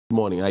Good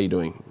morning. How are you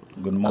doing?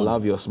 Good morning. I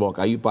love your smock.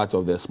 Are you part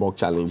of the smock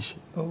challenge?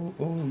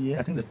 Oh yeah.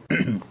 I think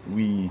that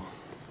we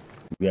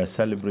are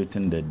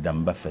celebrating the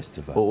Damba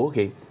Festival. Oh,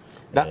 okay.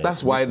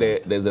 That's why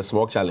there's a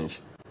smock challenge.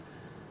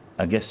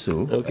 I guess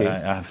so. Okay.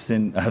 I've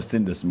seen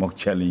the smock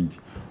challenge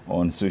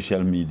on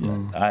social media.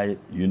 I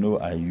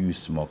use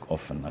smock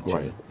often actually.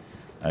 Right.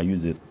 I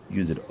use it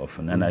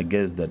often, and I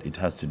guess that it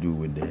has to do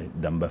with the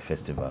Damba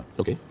Festival,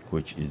 Okay.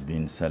 which is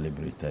being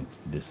celebrated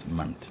this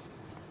month.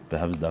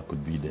 Perhaps that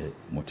could be the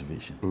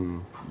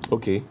motivation.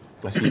 Okay,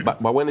 I see.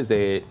 But when is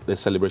the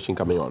celebration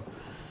coming on?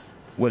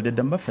 Well, the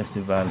Damba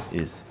Festival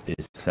is a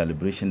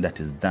celebration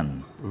that is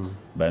done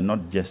by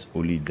not just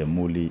only the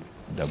Mole,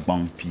 the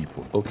Gbang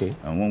people. Okay.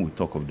 And when we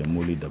talk of the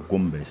Mole, the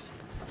Gumbes,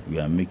 we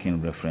are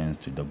making reference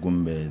to the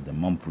Gumbes, the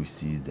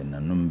Mampusis, the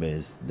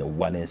Nanumbes, the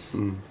Wales,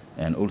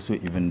 and also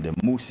even the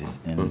Moses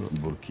in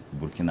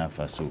Burkina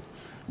Faso.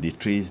 They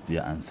trace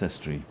their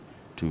ancestry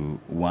to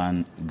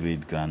one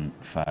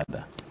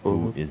great-grandfather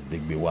who is the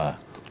Gbewa.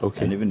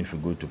 Okay. And even if you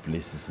go to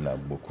places like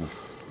Boku,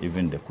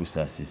 even the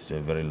Kusasis to a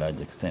very large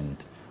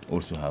extent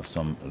also have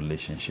some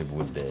relationship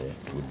with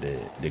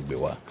the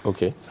Gbewa.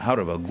 Okay.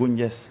 However,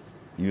 Gunjes,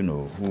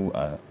 who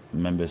are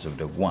members of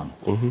the Guam,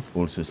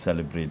 also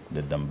celebrate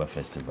the Damba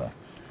Festival.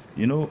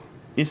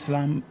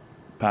 Islam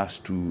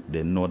passed through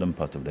the northern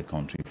part of the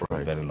country for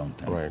a very long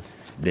time. Right.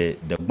 The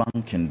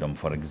Gbang Kingdom,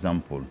 for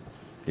example,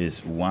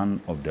 is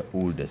one of the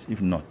oldest, if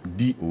not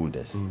the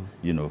oldest,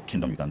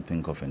 kingdom you can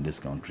think of in this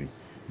country.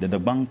 The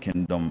Gbang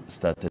Kingdom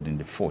started in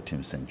the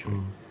 14th century.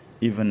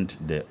 Even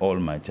the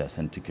Almighty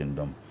Ashanti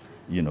Kingdom,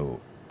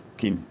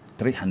 came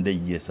 300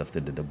 years after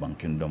the Gbang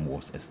Kingdom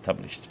was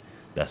established.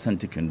 The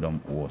Ashanti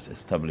Kingdom was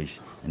established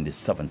in the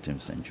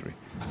 17th century.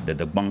 The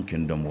Gbang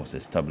Kingdom was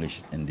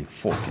established in the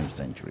 14th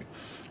century.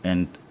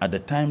 And at the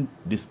time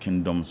these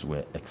kingdoms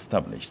were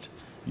established,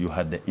 you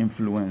had the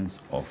influence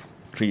of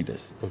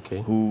traders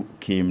who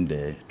came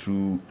there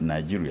through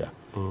Nigeria,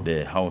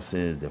 the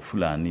Hausas, the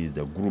Fulanis,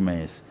 the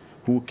Grumes,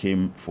 who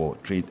came for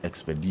trade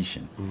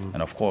expedition.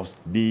 And of course,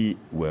 they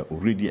were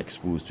already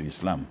exposed to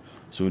Islam.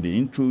 So they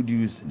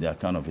introduced the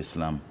account of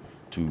Islam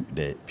to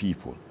the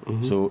people.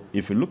 So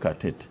if you look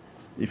at it,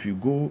 if you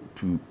go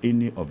to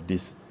any of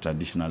these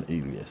traditional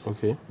areas,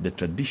 the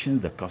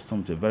traditions, the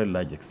customs, to a very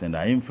large extent,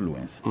 are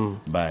influenced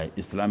by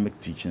Islamic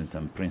teachings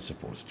and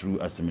principles through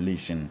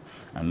assimilation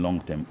and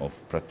long term of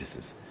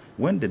practices.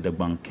 When the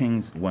Gbang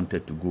kings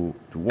wanted to go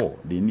to war,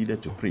 they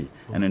needed to pray.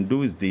 And in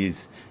those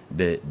days,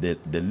 the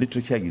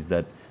literature is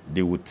that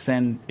they would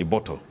send a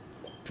bottle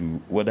to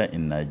whether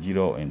in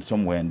Nigeria or in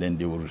somewhere, and then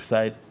they will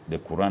recite the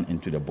Quran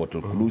into the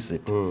bottle, close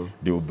it.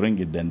 They will bring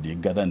it, then they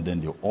gather, and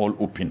then they all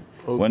open.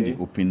 When they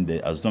open,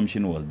 the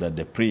assumption was that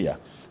the prayer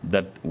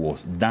that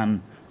was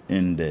done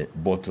in the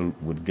bottle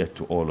would get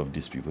to all of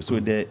these people. So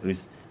there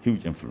is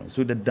huge influence.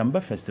 So the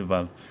Damba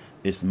Festival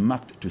is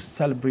marked to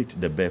celebrate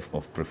the birth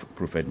of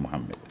Prophet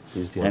Muhammad.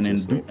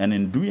 And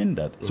in doing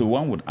that, so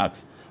one would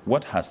ask,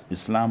 what has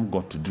Islam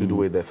got to do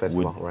with the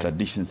festival, with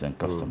traditions and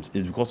customs?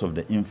 It's because of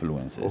the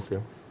influences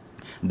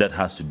that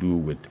has to do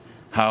with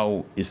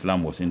how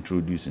Islam was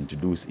introduced into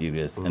those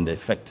areas and the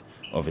effect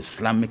of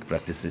Islamic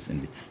practices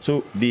in the.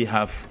 So they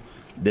have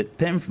the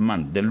 10th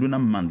month, the lunar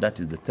month, that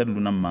is the 3rd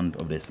lunar month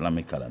of the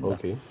Islamic calendar.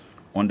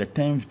 On the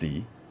 10th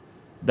day,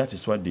 that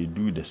is what they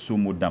do, the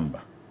Somo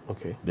Damba.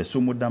 The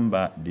Somo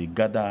Damba, they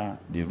gather,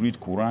 they read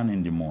Quran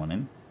in the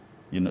morning.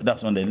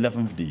 That's on the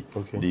 11th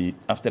day.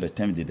 After the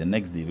 10th day, the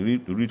next day,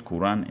 they read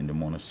Quran in the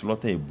morning,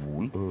 slaughter a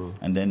bull,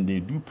 and then they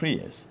do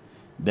prayers.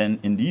 Then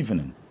in the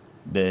evening,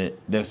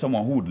 there's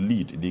someone who would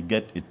lead. They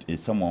get it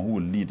someone who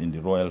would lead in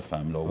the royal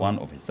family or one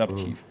of his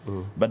sub-chief.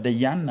 But the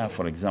Yanna,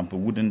 for example,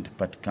 wouldn't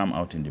come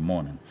out in the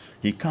morning.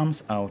 He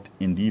comes out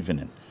in the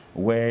evening,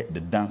 where the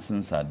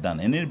dancings are done.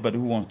 And anybody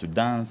who wants to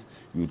dance,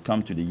 you would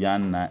come to the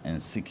Yanna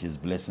and seek his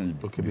blessings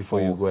before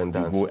you go and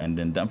dance.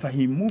 In fact,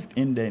 he moved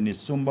in there in a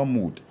somber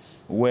mood,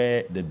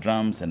 where the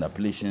drums and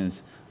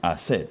appellations are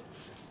said.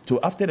 So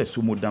after the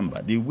Sumo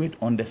Damba, they wait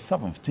on the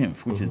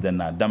 17th, which is the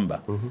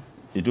Nadamba.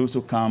 It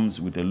also comes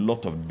with a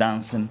lot of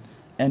dancing.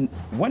 And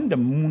when the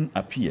moon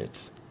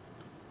appears,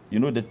 the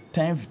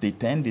 10th day,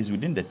 10 days,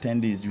 within the 10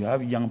 days, you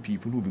have young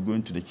people who will be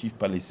going to the chief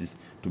palaces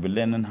to be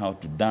learning how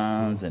to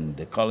dance and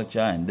the culture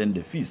and then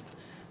the feast.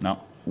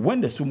 Now,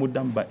 when the Sumo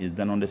Damba is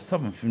done on the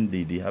 7th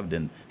day, they have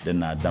the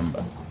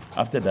Nadamba.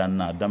 After the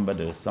Nadamba,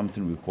 there is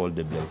something we call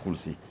the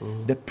Belkulsi.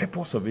 The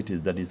purpose of it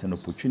is that it's an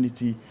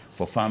opportunity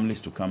for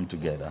families to come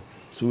together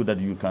so that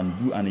you can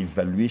do an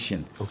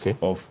evaluation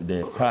of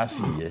the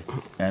past year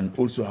and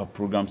also have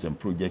programs and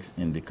projects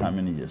in the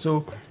coming year.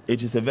 So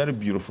it is a very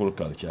beautiful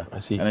culture. I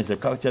see. And it's a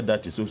culture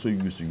that is also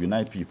used to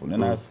unite people.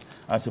 And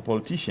as a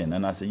politician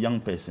and as a young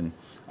person,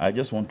 I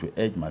just want to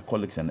urge my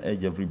colleagues and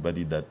urge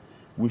everybody that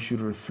we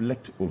should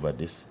reflect over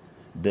this.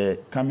 The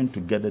coming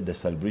together, the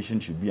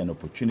celebration should be an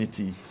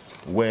opportunity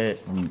where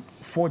we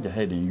forge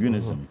ahead in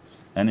unison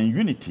and in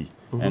unity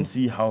and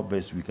see how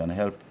best we can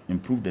help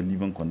improve the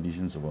living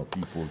conditions of our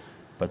people,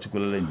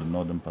 particularly in the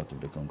northern part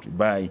of the country,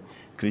 by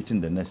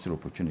creating the necessary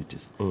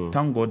opportunities.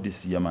 Thank God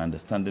this year, my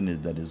understanding is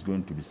that it's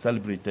going to be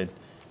celebrated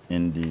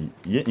in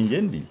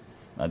Yendi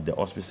at the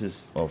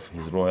auspices of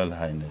His Royal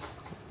Highness,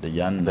 the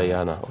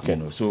Yana. Okay.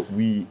 You know, so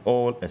we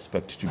all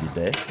expect to be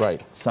there.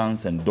 Right.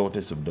 Sons and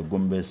daughters of the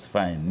Gombes,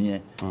 far and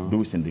near,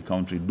 those in the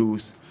country,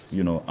 those,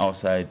 you know,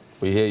 outside.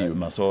 We hear you.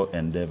 Must all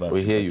endeavor to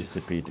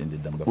participate in the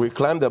Damba Festival. We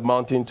climbed the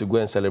mountain to go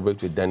and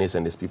celebrate with Dennis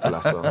and his people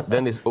as well.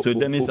 Dennis, so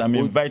Dennis, I'm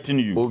inviting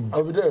you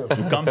I'll be there.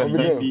 to come to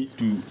Yendi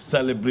to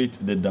celebrate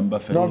the Damba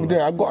Festival. No, I'll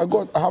be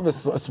there. I have a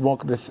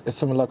smock that's a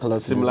similar color.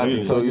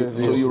 Similar. So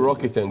you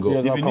rock it and go.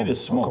 Yes, if I'll you come. need a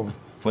smoke I'll come.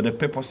 for the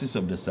purposes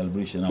of the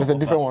celebration, There's a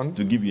different one?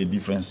 to give you a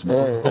different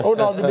smoke. Oh,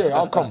 no, I'll be there.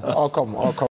 I'll come.